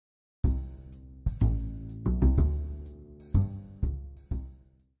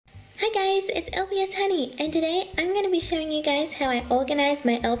Hi guys, it's LpsHoney, and today I'm going to be showing you guys how I organize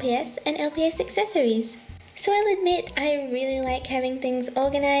my LPS and LPS accessories. So I'll admit I really like having things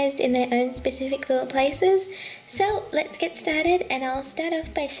organized in their own specific little places. So let's get started, and I'll start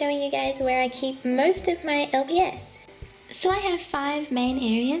off by showing you guys where I keep most of my LPS. So I have 5 main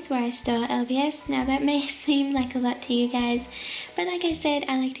areas where I store LPS. Now that may seem like a lot to you guys, but like I said,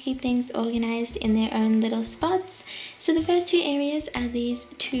 I like to keep things organized in their own little spots. So the first 2 areas are these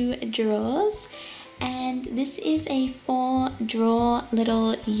 2 drawers, and this is a 4-drawer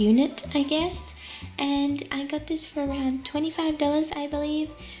little unit, I guess. And I got this for around $25, I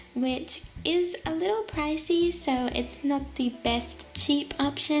believe, which is a little pricey, so it's not the best cheap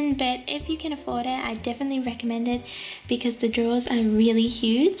option, but if you can afford it, I definitely recommend it because the drawers are really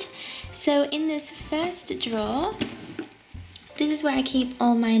huge. So in this first drawer, this is where I keep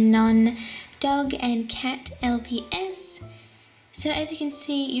all my non-dog and cat LPS. So as you can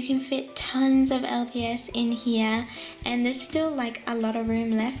see, you can fit tons of LPS in here, and there's still like a lot of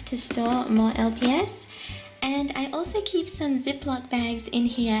room left to store more LPS. And I also keep some Ziploc bags in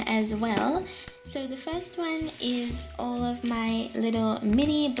here as well. So the first one is all of my little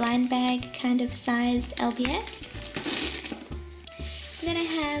mini blind bag kind of sized LPS. Then I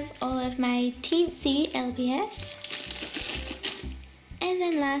have all of my teensy LPS. And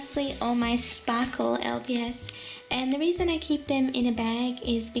then lastly, all my sparkle LPS. And the reason I keep them in a bag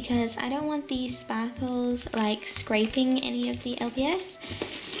is because I don't want these sparkles like scraping any of the LPS.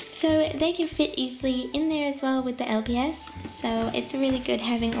 So they can fit easily in there as well with the LPS. So it's really good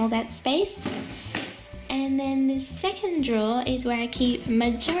having all that space. And then the second drawer is where I keep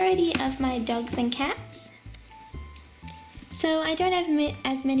majority of my dogs and cats. So I don't have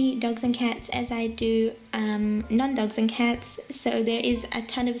as many dogs and cats as I do non-dogs and cats. So there is a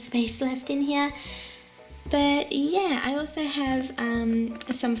ton of space left in here. But yeah, I also have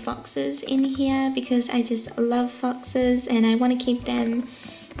some foxes in here because I just love foxes and I want to keep them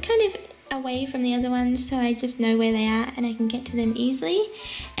kind of away from the other ones so I just know where they are and I can get to them easily.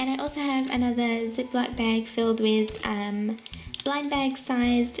 And I also have another Ziploc bag filled with blind bag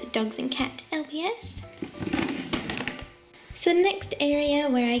sized dogs and cat LPS. So the next area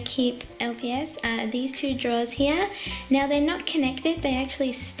where I keep LPS are these 2 drawers here. Now they're not connected, they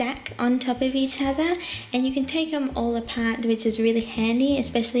actually stack on top of each other and you can take them all apart, which is really handy,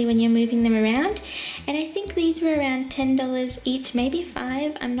 especially when you're moving them around. And I think these were around $10 each, maybe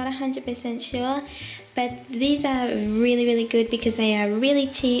 5, I'm not 100% sure. But these are really good because they are really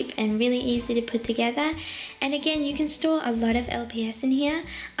cheap and really easy to put together. And again, you can store a lot of LPS in here.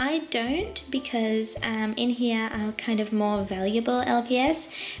 I don't because in here are kind of more valuable LPS,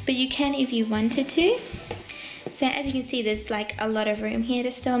 but you can if you wanted to. So as you can see, there's like a lot of room here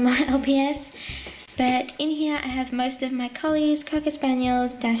to store more LPS. But in here I have most of my collies, cocker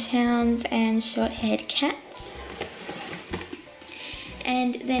spaniels, dachshunds and short-haired cats.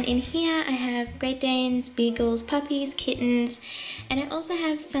 And then in here I have Great Danes, beagles, puppies, kittens, and I also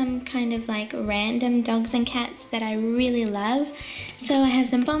have some kind of like random dogs and cats that I really love. So I have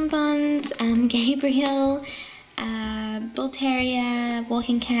some bonbons, Gabriel, bull terrier,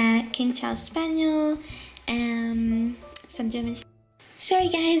 walking cat, King Charles Spaniel, some German. Sorry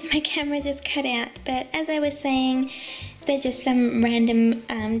guys, my camera just cut out, but as I was saying, they're just some random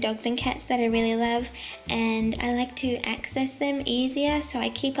dogs and cats that I really love, and I like to access them easier, so I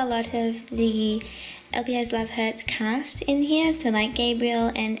keep a lot of the LPS Love Hurts cast in here, so like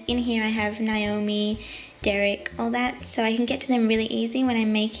Gabriel, and in here I have Naomi, Derek, all that, so I can get to them really easy when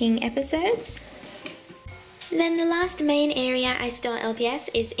I'm making episodes. Then the last main area I store LPS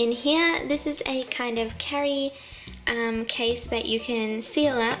is in here. This is a kind of carry case that you can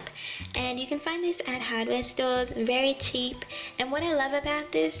seal up, and you can find this at hardware stores, very cheap. And what I love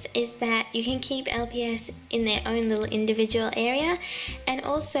about this is that you can keep LPS in their own little individual area, and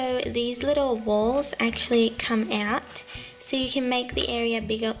also these little walls actually come out, so you can make the area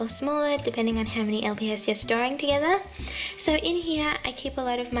bigger or smaller depending on how many LPS you're storing together. So in here I keep a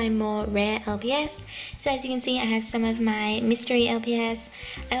lot of my more rare LPS. So as you can see, I have some of my mystery LPS.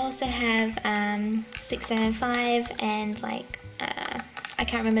 I also have 675 and like I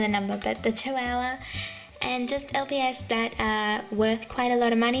can't remember the number, but the Chihuahua, and just LPS that are worth quite a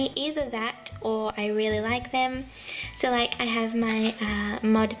lot of money, either that or I really like them. So like I have my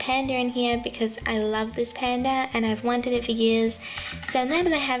mod panda in here because I love this panda and I've wanted it for years. So now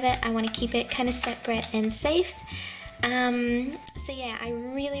that I have it, I want to keep it kind of separate and safe. So yeah, I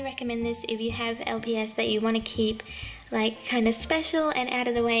really recommend this if you have LPS that you want to keep like kind of special and out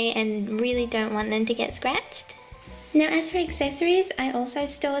of the way and really don't want them to get scratched. Now as for accessories, I also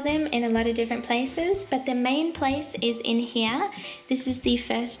store them in a lot of different places, but the main place is in here. This is the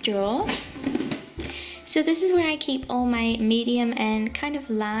first drawer. So this is where I keep all my medium and kind of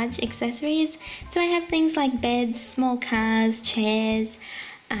large accessories. So I have things like beds, small cars, chairs,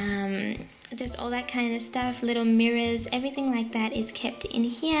 just all that kind of stuff, little mirrors, everything like that is kept in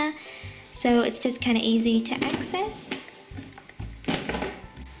here. So it's just kind of easy to access.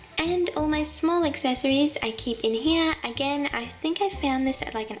 And all my small accessories I keep in here. Again, I think I found this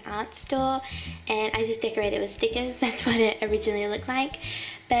at like an art store and I just decorated it with stickers. That's what it originally looked like.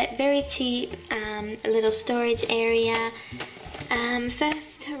 But very cheap, a little storage area.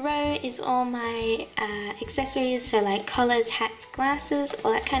 First row is all my accessories, so like collars, hats, glasses,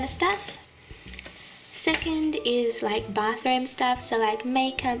 all that kind of stuff. Second is like bathroom stuff, so like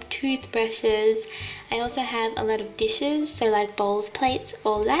makeup, toothbrushes. I also have a lot of dishes, so like bowls, plates,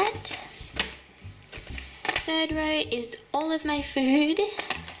 all that. Third row is all of my food.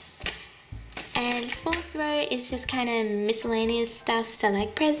 And fourth row is just kind of miscellaneous stuff, so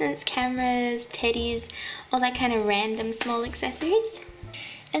like presents, cameras, teddies, all that kind of random small accessories.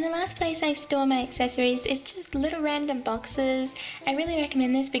 And the last place I store my accessories is just little random boxes. I really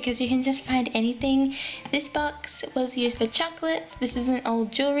recommend this because you can just find anything. This box was used for chocolates, this is an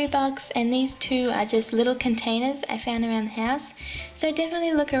old jewelry box, and these two are just little containers I found around the house. So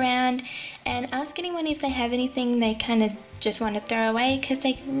definitely look around and ask anyone if they have anything they kind of just want to throw away, because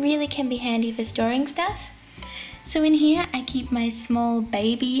they really can be handy for storing stuff. So in here I keep my small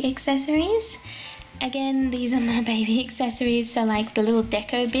baby accessories. Again, these are my baby accessories, so like the little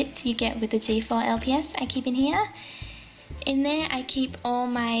deco bits you get with the G4 LPS I keep in here. In there I keep all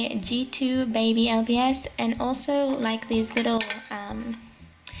my G2 baby LPS and also like these little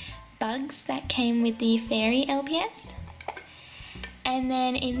bugs that came with the fairy LPS. And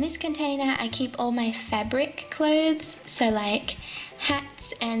then in this container I keep all my fabric clothes, so like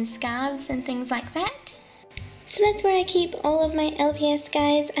hats and scarves and things like that. So that's where I keep all of my LPS,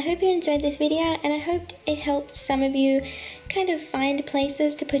 guys. I hope you enjoyed this video and I hope it helped some of you kind of find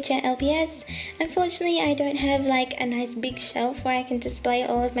places to put your LPS. Unfortunately, I don't have like a nice big shelf where I can display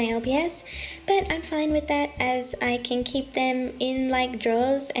all of my LPS, but I'm fine with that as I can keep them in like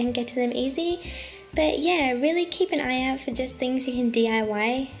drawers and get to them easy. But yeah, really keep an eye out for just things you can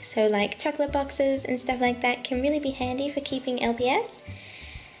DIY. So like chocolate boxes and stuff like that can really be handy for keeping LPS.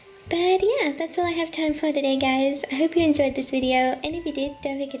 But yeah, that's all I have time for today, guys. I hope you enjoyed this video, and if you did,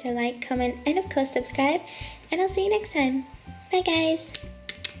 don't forget to like, comment, and of course subscribe, and I'll see you next time. Bye, guys.